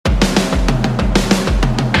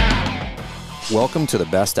Welcome to the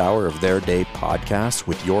Best Hour of Their Day podcast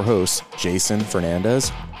with your hosts, Jason Fernandez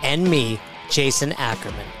and me, Jason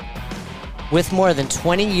Ackerman. With more than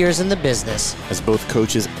 20 years in the business, as both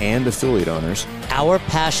coaches and affiliate owners, our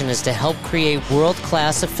passion is to help create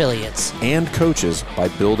world-class affiliates and coaches by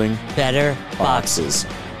building better boxes.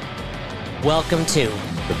 Welcome to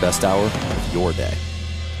the Best Hour of Your Day.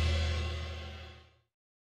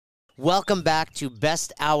 Welcome back to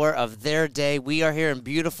Best Hour of Their Day. We are here in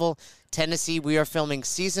beautiful Tennessee. We are filming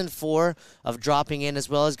season 4 of Dropping In, as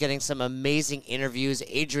well as getting some amazing interviews.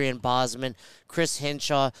 Adrian Bosman, Chris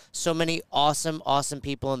Hinshaw, so many awesome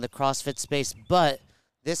people in the CrossFit space. But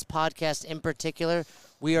this podcast in particular,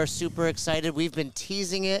 we are super excited. We've been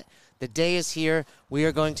teasing it. The day is here. We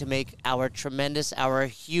are going to make our tremendous, our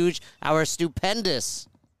huge, our stupendous.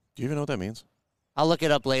 Do you even know what that means? I'll look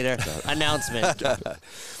it up later. Announcement.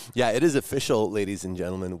 Yeah, it is official, ladies and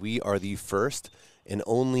gentlemen. We are the first and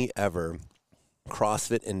only ever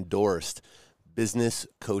CrossFit endorsed business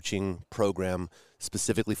coaching program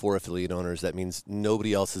specifically for affiliate owners. That means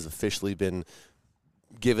nobody else has officially been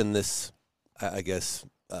given this, I guess,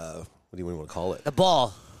 what do you want to call it? The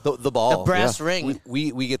ball. The ball. The brass ring.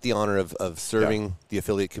 We get the honor of serving the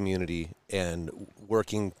affiliate community and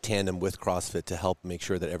working tandem with CrossFit to help make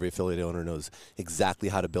sure that every affiliate owner knows exactly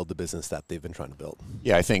how to build the business that they've been trying to build.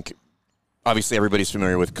 Yeah, I think obviously everybody's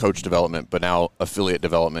familiar with coach development, but now affiliate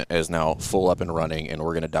development is now full up and running, and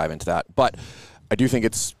we're going to dive into that. But I do think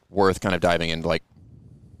it's worth kind of diving into, like,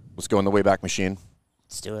 let's go in the Wayback Machine.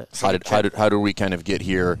 Let's do it. How did we kind of get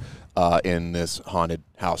here in this haunted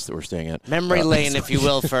house that we're staying at? Memory lane, if you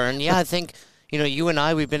will, Fern. Yeah, I think, you and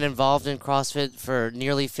I, we've been involved in CrossFit for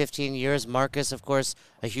nearly 15 years. Marcus, of course,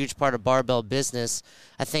 a huge part of Barbell Business.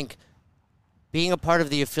 I think being a part of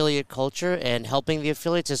the affiliate culture and helping the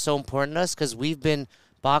affiliates is so important to us because we've been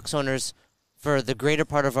box owners for the greater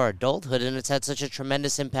part of our adulthood, and it's had such a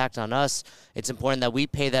tremendous impact on us. It's important that we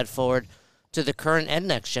pay that forward to the current and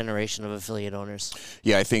next generation of affiliate owners.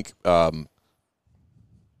 Yeah, I think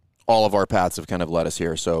all of our paths have kind of led us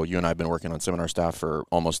here. So you and I have been working on seminar staff for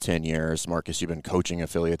almost 10 years. Marcus, you've been coaching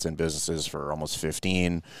affiliates and businesses for almost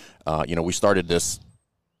 15. We started this,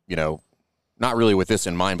 not really with this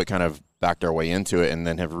in mind, but kind of backed our way into it, and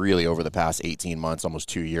then have really over the past 18 months, almost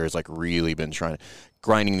 2 years, like really been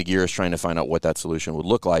grinding the gears, trying to find out what that solution would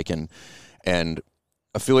look like. And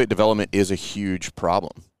affiliate development is a huge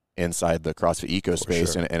problem inside the CrossFit eco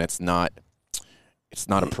space, sure. and it's not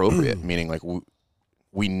appropriate, meaning like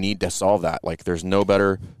we need to solve that. Like, there's no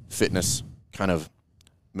better fitness kind of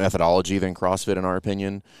methodology than CrossFit, in our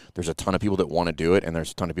opinion. There's a ton of people that want to do it, and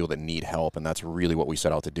there's a ton of people that need help, and that's really what we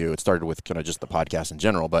set out to do. It started with kind of just the podcast in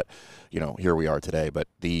general, but, here we are today. But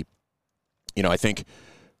I think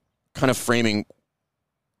kind of framing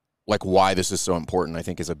like why this is so important, I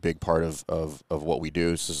think, is a big part of what we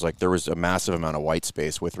do. So it's like there was a massive amount of white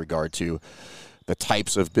space with regard to the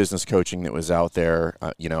types of business coaching that was out there.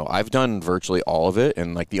 I've done virtually all of it,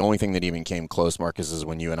 and like the only thing that even came close, Marcus, is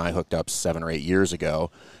when you and I hooked up 7 or 8 years ago,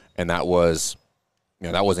 and that was,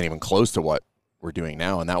 that wasn't even close to what we're doing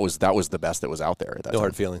now, and that was the best that was out there at that No time.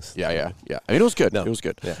 hard feelings. Yeah. I mean, it was good. No. It was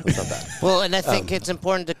good. Yeah, it's not bad. Well, and I think it's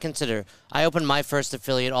important to consider. I opened my first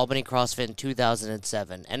affiliate, Albany CrossFit, in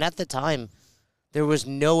 2007. And at the time, there was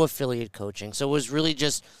no affiliate coaching. So it was really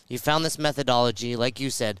just, you found this methodology. Like you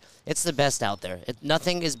said, it's the best out there.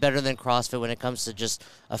 Nothing is better than CrossFit when it comes to just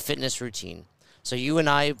a fitness routine. So you and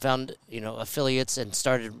I found, affiliates and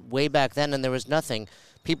started way back then, and there was nothing.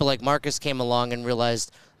 People like Marcus came along and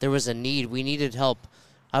realized there was a need. We needed help.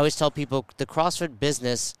 I always tell people the CrossFit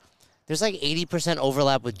business, there's like 80%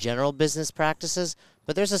 overlap with general business practices,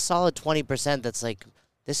 but there's a solid 20% that's like,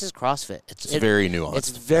 this is CrossFit. It's very nuanced. It's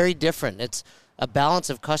very different. It's a balance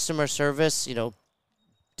of customer service,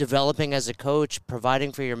 developing as a coach,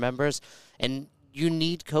 providing for your members, and you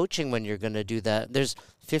need coaching when you're going to do that. There's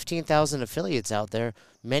 15,000 affiliates out there,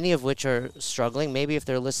 many of which are struggling. Maybe if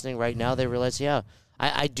they're listening right now, they realize,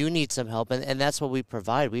 I do need some help, and that's what we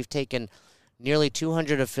provide. We've taken nearly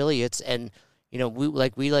 200 affiliates, and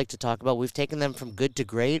we like to talk about, we've taken them from good to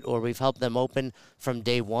great, or we've helped them open from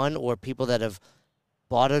day one, or people that have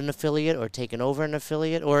bought an affiliate or taken over an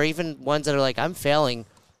affiliate, or even ones that are like, I'm failing,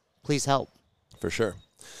 please help. For sure.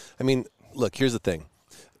 I mean, look, here's the thing.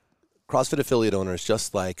 CrossFit affiliate owners,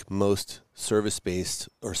 just like most service-based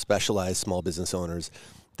or specialized small business owners,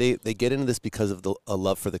 they get into this because of a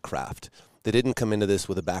love for the craft. They didn't come into this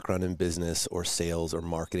with a background in business or sales or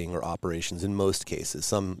marketing or operations in most cases.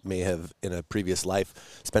 Some may have, in a previous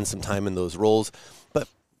life, spent some time in those roles. But,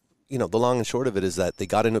 the long and short of it is that they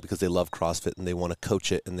got into it because they love CrossFit and they want to coach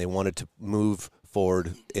it and they wanted to move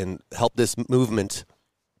forward and help this movement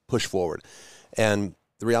push forward. And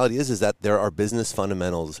the reality is that there are business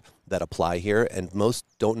fundamentals that apply here, and most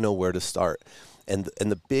don't know where to start. And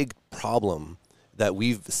the big problem that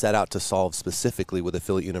we've set out to solve specifically with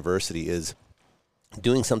Affiliate University is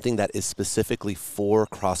doing something that is specifically for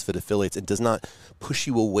CrossFit affiliates and does not push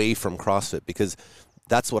you away from CrossFit, because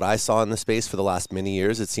that's what I saw in the space for the last many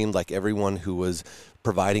years. It seemed like everyone who was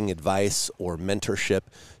providing advice or mentorship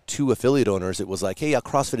to affiliate owners, it was like, hey, yeah,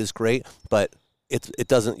 CrossFit is great, but it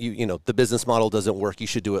doesn't, you know, the business model doesn't work. You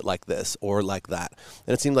should do it like this or like that.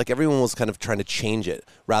 And it seemed like everyone was kind of trying to change it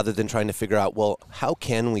rather than trying to figure out, well, how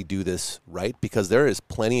can we do this right? Because there is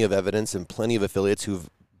plenty of evidence and plenty of affiliates who've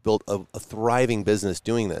built a thriving business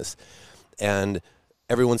doing this. And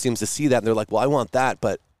everyone seems to see that and they're like, well, I want that,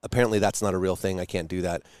 but apparently that's not a real thing. I can't do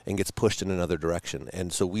that, and gets pushed in another direction.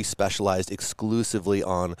 And so we specialized exclusively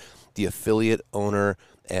on the affiliate owner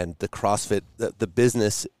and the CrossFit, the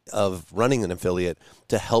business of running an affiliate,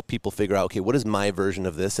 to help people figure out, okay, what is my version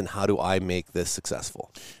of this and how do I make this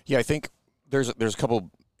successful? Yeah, I think there's a couple,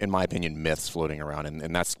 in my opinion, myths floating around,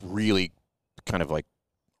 and that's really kind of like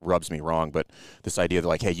rubs me wrong, but this idea that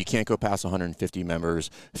like, hey, you can't go past 150 members,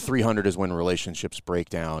 300 is when relationships break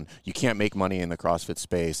down, you can't make money in the CrossFit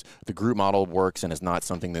space, the group model works and is not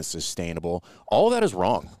something that's sustainable. All of that is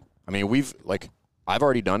wrong. I mean, I've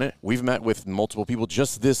already done it. We've met with multiple people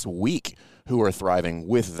just this week who are thriving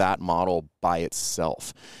with that model by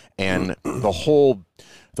itself. And the whole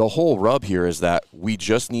rub here is that we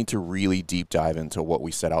just need to really deep dive into what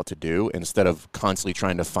we set out to do instead of constantly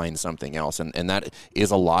trying to find something else. And that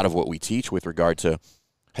is a lot of what we teach with regard to,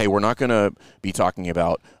 hey, we're not going to be talking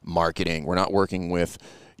about marketing. We're not working with,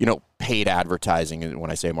 paid advertising. And when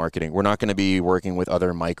I say marketing, we're not going to be working with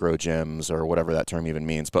other micro gyms or whatever that term even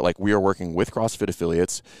means. But like, we are working with CrossFit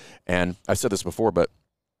affiliates. And I've said this before, but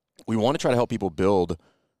we want to try to help people build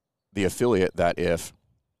the affiliate that if,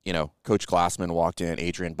 Coach Glassman walked in,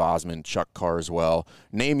 Adrian Bosman, Chuck Carswell,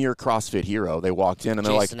 name your CrossFit hero. They walked in and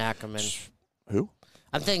they're Jason like, Ackerman. Who?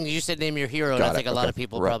 I'm thinking you said name your hero, and I think a lot of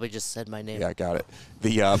people probably just said my name. Yeah, I got it.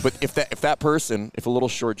 But if that person, if a little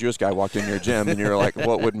short Jewish guy walked in your gym, and you're like,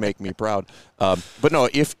 what would make me proud? But no,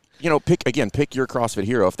 if pick your CrossFit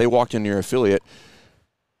hero. If they walked into your affiliate,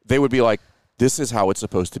 they would be like, this is how it's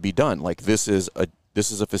supposed to be done. Like this is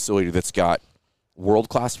a facility that's got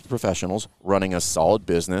world-class professionals running a solid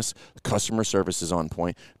business, customer service is on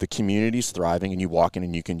point, the community's thriving, and you walk in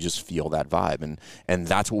and you can just feel that vibe. And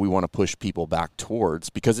that's what we want to push people back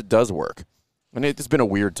towards, because it does work. And it's been a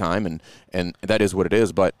weird time, and that is what it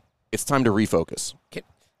is, but it's time to refocus. Can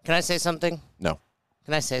I say something? No.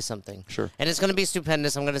 Can I say something? Sure. And it's going to be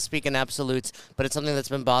stupendous. I'm going to speak in absolutes, but it's something that's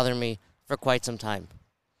been bothering me for quite some time.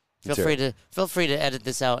 Feel free to edit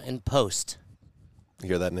this out in post. You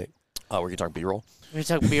hear that, Nate? Oh, we're going to talk B-roll? We're going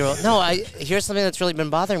to talk B-roll. No, here's something that's really been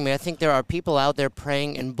bothering me. I think there are people out there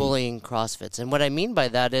preying and bullying CrossFits. And what I mean by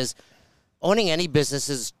that is owning any business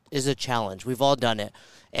is a challenge. We've all done it.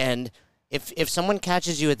 And if someone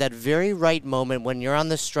catches you at that very right moment when you're on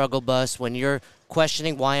the struggle bus, when you're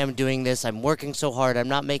questioning why I'm doing this, I'm working so hard, I'm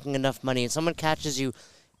not making enough money, and someone catches you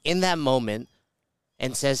in that moment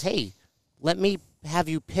and says, hey, let me have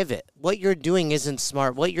you pivot. What you're doing isn't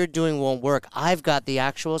smart. What you're doing won't work. I've got the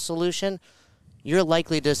actual solution. You're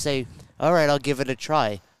likely to say, all right, I'll give it a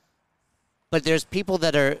try. But there's people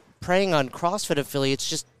that are preying on CrossFit affiliates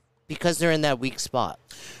just because they're in that weak spot.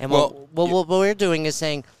 And what we're doing is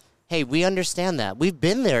saying, hey, we understand that. We've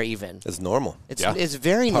been there even. It's normal. It's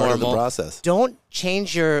very Part normal. of the process. Don't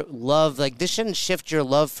change your love. Like, this shouldn't shift your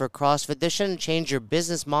love for CrossFit. This shouldn't change your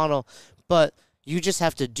business model. But you just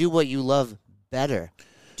have to do what you love better.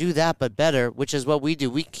 Do that, but better, which is what we do.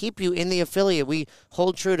 We keep you in the affiliate. We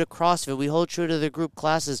hold true to CrossFit. We hold true to the group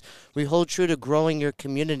classes. We hold true to growing your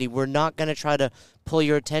community. We're not going to try to pull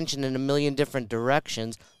your attention in a million different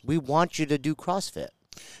directions. We want you to do CrossFit.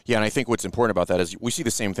 Yeah, and I think what's important about that is we see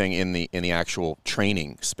the same thing in the actual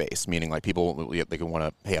training space, meaning like people, they can want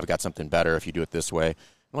to, hey, I've got something better if you do it this way.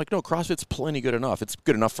 I'm like, no, CrossFit's plenty good enough. It's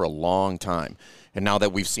good enough for a long time. And now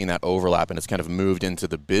that we've seen that overlap and it's kind of moved into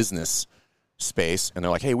the business space, and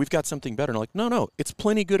they're like, hey, we've got something better. And I'm like, no, it's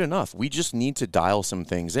plenty good enough. We just need to dial some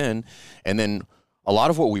things in. And then a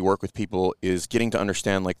lot of what we work with people is getting to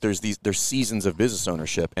understand, like, there's seasons of business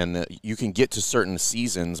ownership, and you can get to certain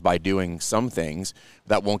seasons by doing some things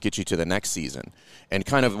that won't get you to the next season. And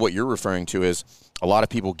kind of what you're referring to is a lot of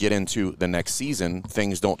people get into the next season,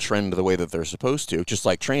 things don't trend the way that they're supposed to, just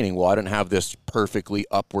like training. Well, I didn't have this perfectly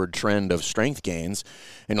upward trend of strength gains,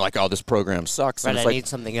 and like, oh, this program sucks. Right, And it's I like, need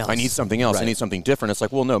something else. I need something else. I Right. need something different. It's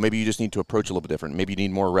like, well, no, maybe you just need to approach a little bit different. Maybe you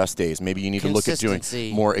need more rest days. Maybe you need to look at doing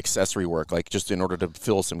Consistency. more accessory work, like just in order to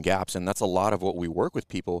fill some gaps. And that's a lot of what we work with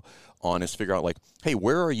people on, is figure out like, hey,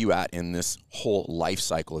 where are you at in this whole life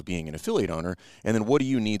cycle of being an affiliate owner? And then what do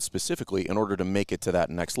you need specifically in order to make it to that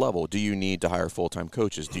next level? Do you need to hire full-time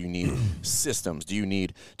coaches? Do you need systems? Do you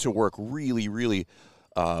need to work really, really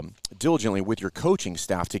diligently with your coaching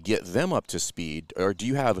staff to get them up to speed? Or do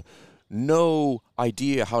you have no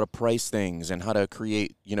idea how to price things and how to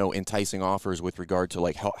create, enticing offers with regard to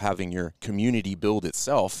like having your community build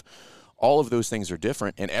itself? All of those things are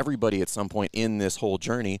different, and everybody at some point in this whole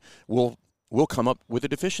journey will come up with a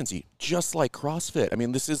deficiency, just like CrossFit. I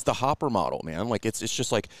mean, this is the Hopper model, man. Like it's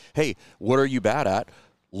just like, hey, what are you bad at?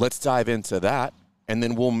 Let's dive into that, and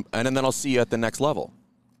then I'll see you at the next level.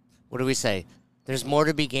 What do we say? There's more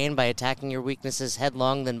to be gained by attacking your weaknesses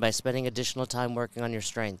headlong than by spending additional time working on your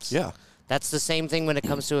strengths. Yeah. That's the same thing when it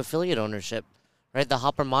comes to affiliate ownership, right? The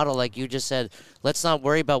Hopper model, like you just said, let's not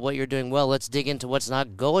worry about what you're doing well. Let's dig into what's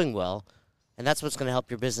not going well, and that's what's going to help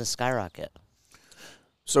your business skyrocket.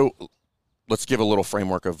 So let's give a little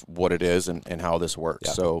framework of what it is and how this works.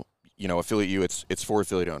 Yeah. So, Affiliate U, it's for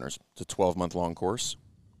affiliate owners. It's a 12-month-long course,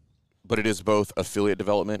 but it is both affiliate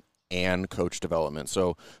development and coach development.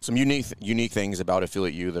 So some unique things about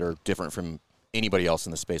Affiliate U that are different from anybody else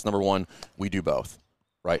in the space. Number one, we do both,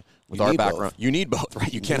 right? With You our need background, both. you need both,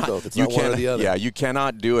 right? You need cannot. both. It's you not one or cannot- the other. Yeah, you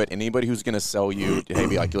cannot do it. Anybody who's going to sell you, hey,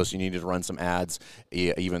 be like, listen, you need to run some ads,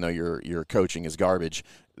 even though your coaching is garbage.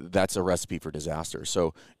 That's a recipe for disaster.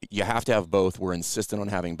 So you have to have both. We're insistent on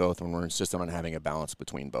having both, and we're insistent on having a balance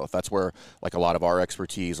between both. That's where like a lot of our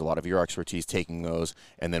expertise, a lot of your expertise, taking those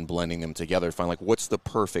and then blending them together, find like what's the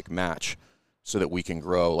perfect match so that we can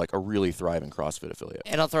grow like a really thriving CrossFit affiliate.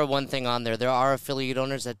 And I'll throw one thing on there. There are affiliate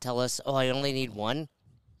owners that tell us, oh, I only need one.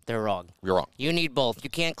 They're wrong. You're wrong. You need both. You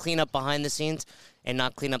can't clean up behind the scenes and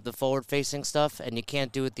not clean up the forward-facing stuff, and you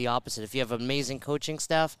can't do it the opposite. If you have amazing coaching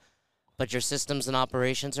staff, but your systems and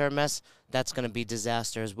operations are a mess, that's going to be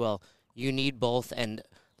disaster as well. You need both, and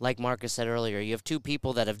like Marcus said earlier, you have two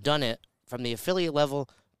people that have done it from the affiliate level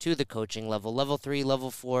to the coaching level, level 3,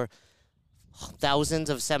 level 4, thousands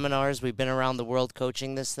of seminars. We've been around the world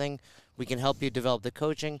coaching this thing. We can help you develop the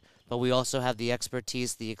coaching, but we also have the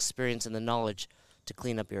expertise, the experience, and the knowledge to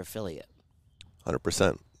clean up your affiliate.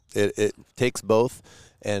 100%. It takes both,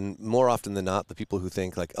 and more often than not, the people who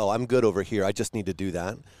think like, oh, I'm good over here, I just need to do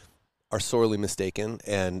that, are sorely mistaken.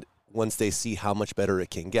 And once they see how much better it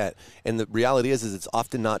can get, and the reality is it's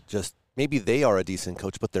often not just maybe they are a decent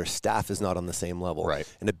coach, but their staff is not on the same level. Right.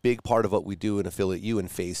 And a big part of what we do in Affiliate U in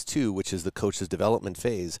phase 2, which is the coach's development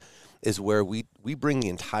phase, is where we bring the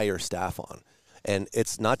entire staff on. And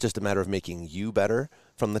it's not just a matter of making you better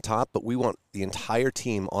from the top, but we want the entire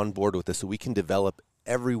team on board with this so we can develop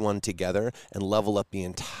everyone together and level up the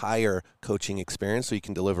entire coaching experience so you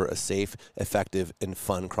can deliver a safe, effective, and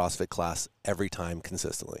fun CrossFit class every time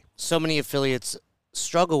consistently. So many affiliates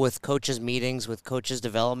struggle with coaches' meetings, with coaches'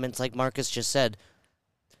 developments, like Marcus just said.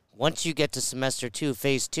 Once you get to semester 2,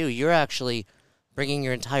 phase 2, you're actually bringing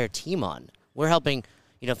your entire team on. We're helping,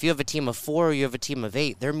 if you have a team of 4 or you have a team of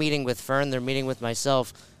 8, they're meeting with Fern, they're meeting with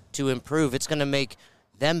myself to improve. It's going to make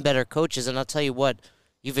them better coaches. And I'll tell you what,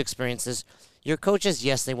 you've experienced this. Your coaches,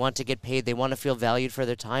 yes, they want to get paid. They want to feel valued for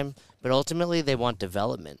their time, but ultimately they want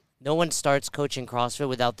development. No one starts coaching CrossFit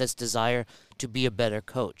without this desire to be a better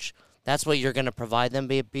coach. That's what you're going to provide them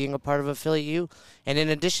being a part of Affiliate U. And in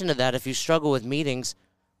addition to that, if you struggle with meetings,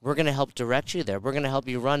 we're going to help direct you there. We're going to help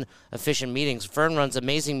you run efficient meetings. Fern runs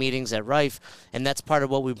amazing meetings at Rife, and that's part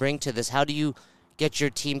of what we bring to this. How do you get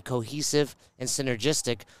your team cohesive and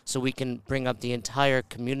synergistic so we can bring up the entire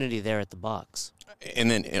community there at the box?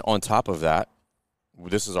 And then on top of that,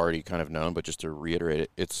 this is already kind of known, but just to reiterate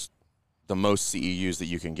it, it's the most CEUs that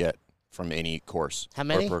you can get from any course How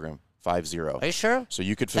many? or program. 50. Are you sure? So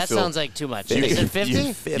you could That fulfill. sounds like too much. you Is could- it 50?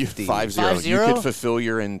 You, 50. 50. 50? You could fulfill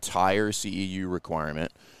your entire CEU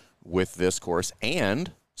requirement with this course,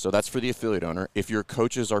 and so that's for the affiliate owner. If your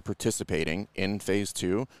coaches are participating in phase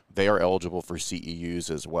 2, they are eligible for CEUs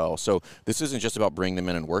as well. So this isn't just about bringing them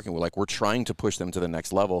in and working with. Like, we're trying to push them to the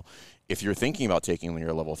next level. If you're thinking about taking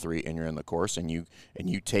your level 3 and you're in the course and you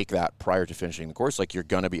take that prior to finishing the course, like, you're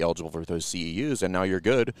going to be eligible for those CEUs, and now you're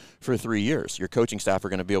good for 3 years. Your coaching staff are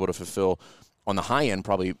going to be able to fulfill on the high end,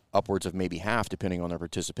 probably upwards of maybe half, depending on their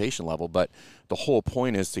participation level. But the whole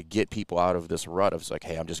point is to get people out of this rut of like,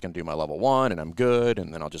 hey, I'm just going to do my level 1 and I'm good,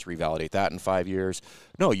 and then I'll just revalidate that in 5 years.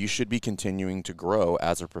 No, you should be continuing to grow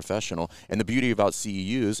as a professional. And the beauty about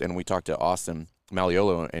CEUs, and we talked to Austin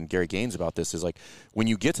Maliolo and Gary Gaines about this, is like when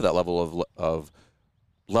you get to that level of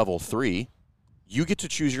level 3, you get to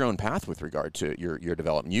choose your own path with regard to your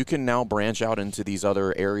development. You can now branch out into these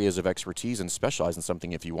other areas of expertise and specialize in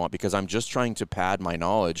something if you want, because I'm just trying to pad my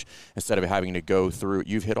knowledge instead of having to go through.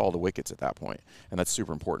 You've hit all the wickets at that point, and that's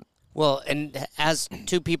super important. Well, and as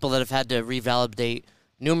two people that have had to revalidate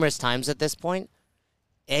numerous times at this point,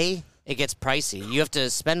 it gets pricey. You have to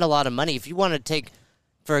spend a lot of money. If you want to take,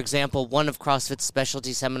 for example, one of CrossFit's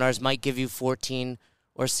specialty seminars might give you 14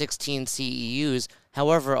 or 16 CEUs.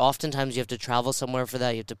 However, oftentimes you have to travel somewhere for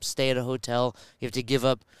that. You have to stay at a hotel. You have to give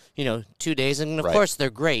up, 2 days. And, of course, they're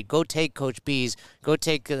great. Go take Coach B's. Go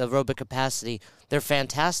take aerobic capacity. They're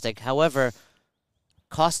fantastic. However,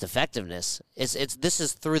 cost effectiveness, this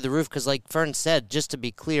is through the roof because, like Fern said, just to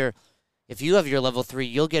be clear, if you have your level 3,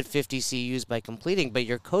 you'll get 50 CEUs by completing. But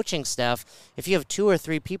your coaching staff, if you have 2 or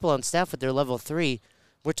 3 people on staff with their level 3,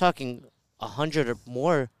 we're talking 100 or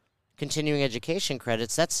more continuing education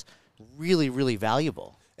credits. That's really, really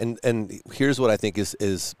valuable. And here's what I think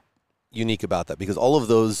is unique about that, because all of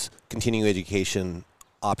those continuing education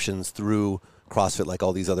options through CrossFit, like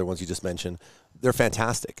all these other ones you just mentioned, they're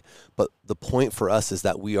fantastic. But the point for us is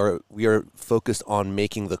that we are focused on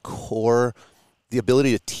making the core, the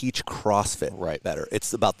ability to teach CrossFit better.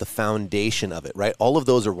 It's about the foundation of it, right? All of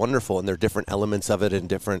those are wonderful, and there are different elements of it and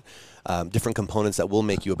different components that will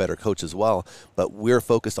make you a better coach as well. But we're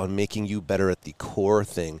focused on making you better at the core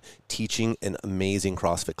thing, teaching an amazing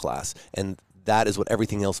CrossFit class. And that is what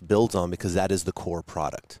everything else builds on, because that is the core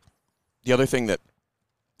product. The other thing that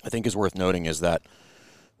I think is worth noting is that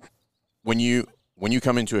when you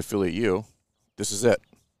come into Affiliate U, this is it.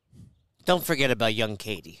 Don't forget about Young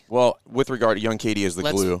Katie. Well, with regard to Young Katie is the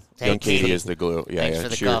glue. Young Katie is the glue. Yeah, Thanks for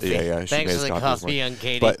the coffee. Yeah, Thanks for the coffee, Young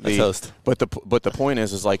Katie. But the point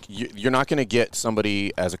is like you're not going to get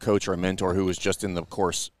somebody as a coach or a mentor who was just in the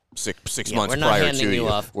course six months prior to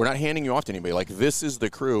you. We're not handing you off to anybody. Like, this is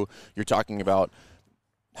the crew. You're talking about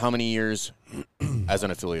how many years as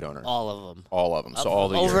an affiliate owner? All of them. All of them. So all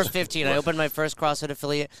the over years. 15. I opened my first CrossFit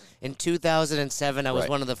affiliate in 2007. I was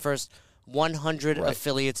one of the first 100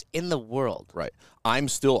 affiliates in the world. Right. I'm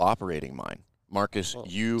still operating mine. Marcus,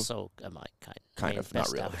 So am I, kind of, not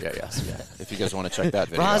really. Yeah. If you guys want to check that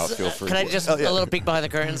video out, feel free. Can I just a little peek behind the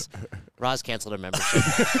curtains? Roz canceled her membership.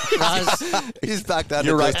 Roz, he's back down.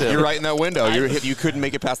 You're right. You're right in that window. You couldn't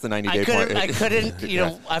make it past the 90-day point. I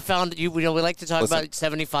couldn't. I found we like to talk about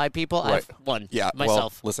 75 people. I've won. Yeah.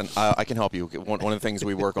 myself. Well, listen, I can help you. One of the things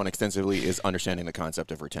we work on extensively is understanding the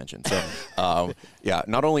concept of retention. So,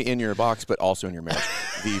 not only in your box but also in your marriage.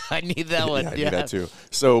 I need that one. I need that too.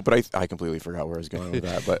 So, but I completely forgot where I was going with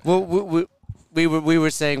that. But we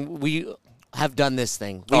were saying we have done this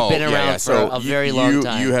thing. We've been around for a very long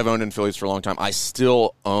time. You have owned affiliates for a long time. I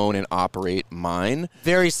still own and operate mine.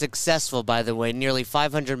 Very successful, by the way. Nearly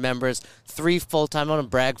 500 members, 3 full-time. I want to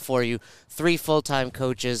brag for you. 3 full-time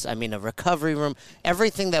coaches. I mean, a recovery room.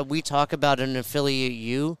 Everything that we talk about in an Affiliate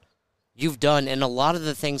U, you've done. And a lot of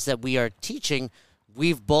the things that we are teaching,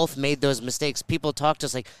 we've both made those mistakes. People talk to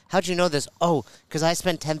us like, how'd you know this? Oh, because I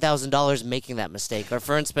spent $10,000 making that mistake. Or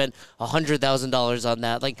Fern spent $100,000 on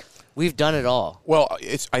that. Like, we've done it all. Well,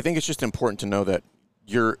 I think it's just important to know that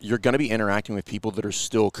you're going to be interacting with people that are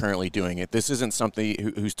still currently doing it. This isn't somebody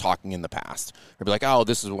who's talking in the past. They'll be like, oh,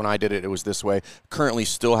 this is when I did it. It was this way. Currently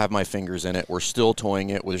still have my fingers in it. We're still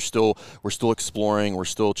toying it. We're still exploring. We're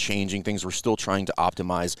still changing things. We're still trying to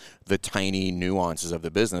optimize the tiny nuances of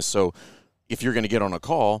the business. So if you're going to get on a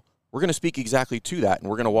call, we're going to speak exactly to that, and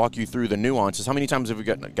we're going to walk you through the nuances. How many times have we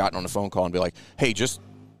gotten on a phone call and be like, hey, just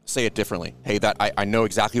say it differently. Hey, that I know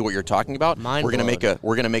exactly what you're talking about. We're going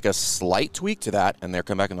to make a slight tweak to that, and they'll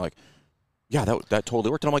come back and they're like, yeah, that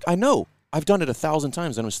totally worked. And I'm like, I know. I've done it 1,000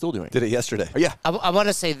 times, and I'm still doing it. Did it yesterday. Yeah. I want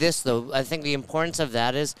to say this, though. I think the importance of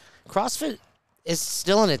that is CrossFit is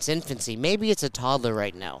still in its infancy. Maybe it's a toddler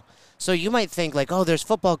right now. So you might think like, oh, there's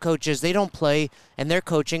football coaches. They don't play, and they're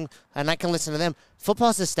coaching, and I can listen to them.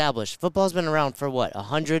 Football's established. Football's been around for,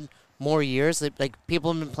 100 more years? Like,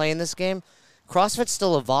 people have been playing this game. CrossFit's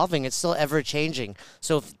still evolving. It's still ever-changing.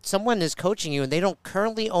 So if someone is coaching you and they don't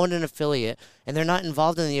currently own an affiliate and they're not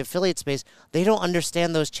involved in the affiliate space, they don't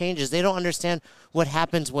understand those changes. They don't understand what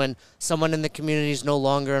happens when someone in the community is no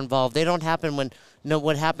longer involved. They don't happen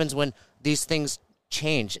what happens when these things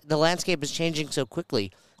change. The landscape is changing so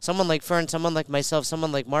quickly. someone like Fern, someone like myself,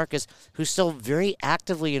 someone like Marcus, who's still very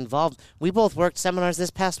actively involved. We both worked seminars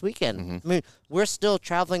this past weekend. I mean, we're still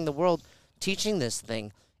traveling the world teaching this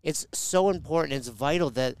thing. It's so important. It's vital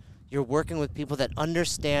that you're working with people that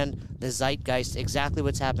understand the zeitgeist, exactly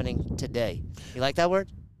what's happening today. You like that word?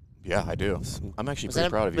 Yeah, I do. I'm actually pretty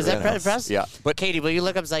proud of you. Was that impressive? Yeah. But Katie, will you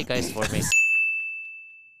look up zeitgeist for me?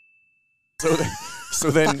 So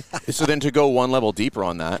then to go one level deeper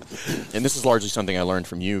on that, and this is largely something I learned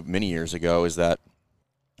from you many years ago, is that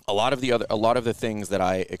a lot of the things that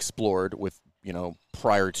I explored with,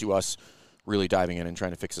 prior to us really diving in and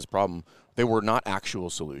trying to fix this problem, they were not actual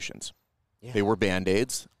solutions. Yeah. They were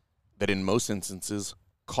Band-Aids that in most instances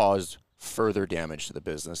caused further damage to the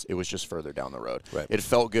business. It was just further down the road. Right. It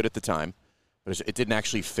felt good at the time, but it didn't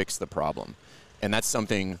actually fix the problem. And that's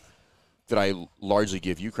something that I largely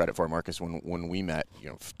give you credit for, Marcus, when we met,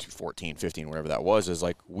 14, 15, whatever that was, is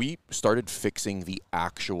like we started fixing the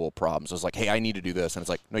actual problems. It was like, hey, I need to do this. And it's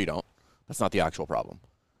like, no, you don't. That's not the actual problem.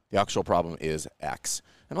 The actual problem is X.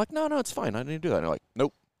 And I'm like, no, it's fine. I need to do that. And they're like,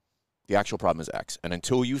 nope. The actual problem is X. And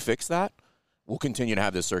until you fix that, we'll continue to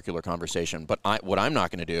have this circular conversation. But what I'm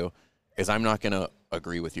not going to do is I'm not going to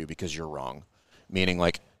agree with you because you're wrong. Meaning,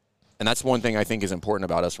 like, and that's one thing I think is important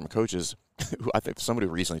about us from coaches. I think somebody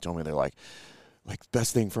recently told me, they're like,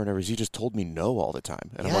 best thing for an ever is you just told me no all the time.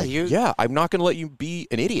 And I'm like, I'm not going to let you be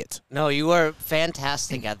an idiot. No, you are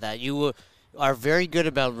fantastic at that. You are very good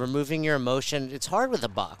about removing your emotion. It's hard with a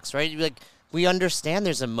box, right? Like, we understand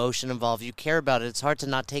there's emotion involved. You care about it. It's hard to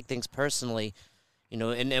not take things personally.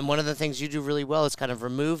 And one of the things you do really well is kind of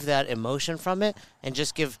remove that emotion from it and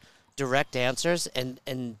just give direct answers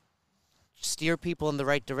and steer people in the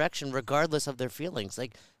right direction regardless of their feelings.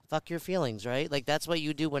 Like, fuck your feelings, right? Like, that's what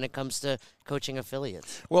you do when it comes to coaching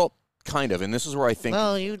affiliates. Well, kind of, and this is where I think.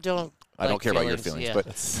 Well, you don't. I don't care about your feelings, yeah. but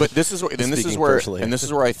this is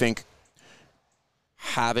where I think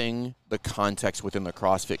having the context within the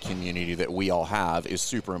CrossFit community that we all have is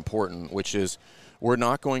super important. Which is, we're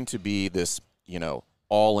not going to be this,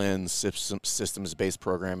 all-in systems-based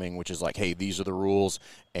programming, which is like, hey, these are the rules,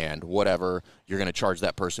 and whatever, you're going to charge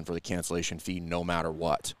that person for the cancellation fee no matter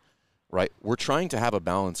what, right? We're trying to have a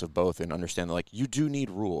balance of both and understand that, like, you do need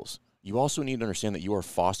rules. You also need to understand that you are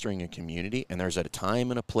fostering a community, and there's a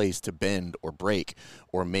time and a place to bend or break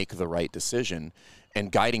or make the right decision,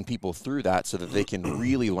 and guiding people through that so that they can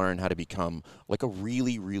really learn how to become like a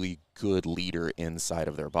really, really good leader inside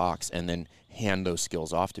of their box and then hand those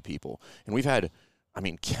skills off to people. And we've had,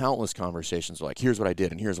 countless conversations like, here's what I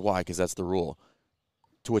did and here's why, because that's the rule.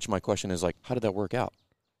 To which my question is like, how did that work out?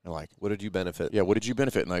 And like, what did you benefit? Yeah, what did you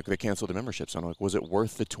benefit? And like, they canceled the membership. So I'm like, was it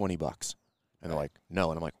worth the $20? And they're like, no.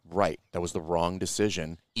 And I'm like, right, that was the wrong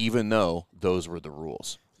decision, even though those were the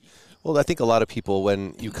rules. Well, I think a lot of people,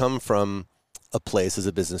 when you come from a place as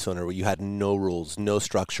a business owner where you had no rules, no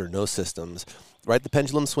structure, no systems, right? The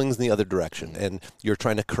pendulum swings in the other direction, and you're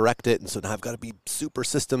trying to correct it, and so now I've got to be super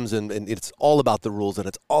systems, and it's all about the rules, and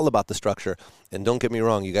it's all about the structure. And don't get me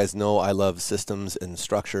wrong, you guys know I love systems and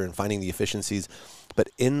structure and finding the efficiencies, but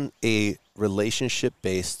in a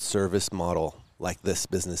relationship-based service model like this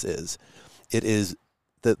business is, it is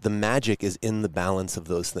the magic is in the balance of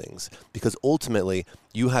those things, because ultimately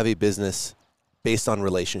you have a business based on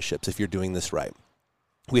relationships if you're doing this right.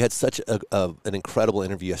 We had such an incredible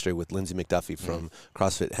interview yesterday with Lindsay McDuffie from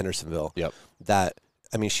CrossFit Hendersonville. Yep. That,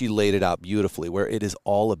 she laid it out beautifully, where it is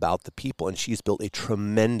all about the people, and she's built a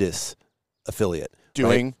tremendous affiliate.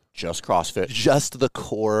 Doing just CrossFit. Just the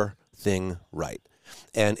core thing right.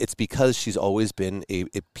 And it's because she's always been a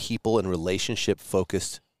people and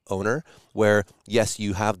relationship-focused owner, where, yes,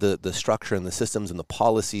 you have the structure and the systems and the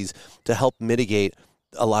policies to help mitigate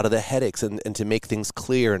a lot of the headaches and to make things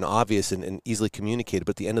clear and obvious and easily communicated. But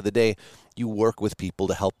at the end of the day, you work with people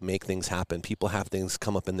to help make things happen. People have things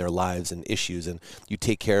come up in their lives and issues, and you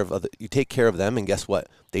take care of them, and guess what?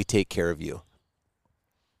 They take care of you.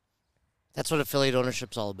 That's what affiliate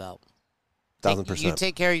ownership's all about. 1,000%. You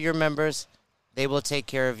take care of your members, they will take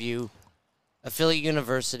care of you. Affiliate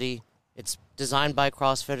University, it's designed by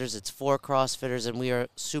CrossFitters, it's for CrossFitters, and we are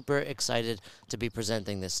super excited to be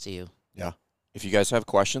presenting this to you. Yeah. If you guys have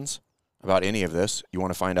questions about any of this, you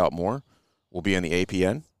want to find out more, we'll be in the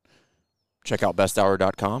APN. Check out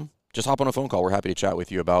besthour.com. Just hop on a phone call. We're happy to chat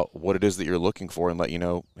with you about what it is that you're looking for and let you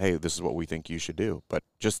know, hey, this is what we think you should do. But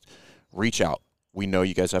just reach out. We know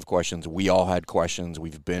you guys have questions. We all had questions.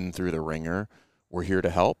 We've been through the ringer. We're here to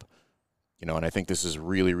help. And I think this is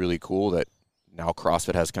really, really cool that now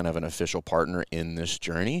CrossFit has kind of an official partner in this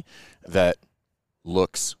journey that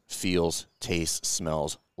looks, feels, tastes,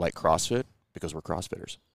 smells like CrossFit, because we're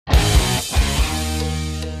CrossFitters.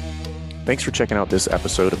 Thanks for checking out this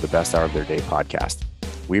episode of the Best Hour of Their Day podcast.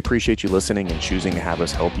 We appreciate you listening and choosing to have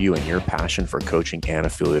us help you in your passion for coaching and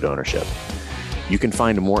affiliate ownership. You can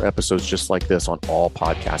find more episodes just like this on all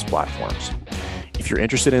podcast platforms. If you're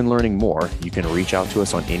interested in learning more, you can reach out to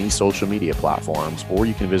us on any social media platforms, or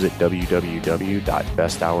you can visit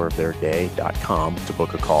www.besthouroftheirday.com to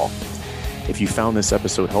book a call. If you found this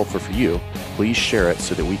episode helpful for you, please share it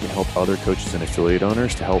so that we can help other coaches and affiliate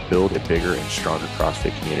owners to help build a bigger and stronger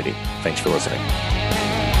CrossFit community. Thanks for listening.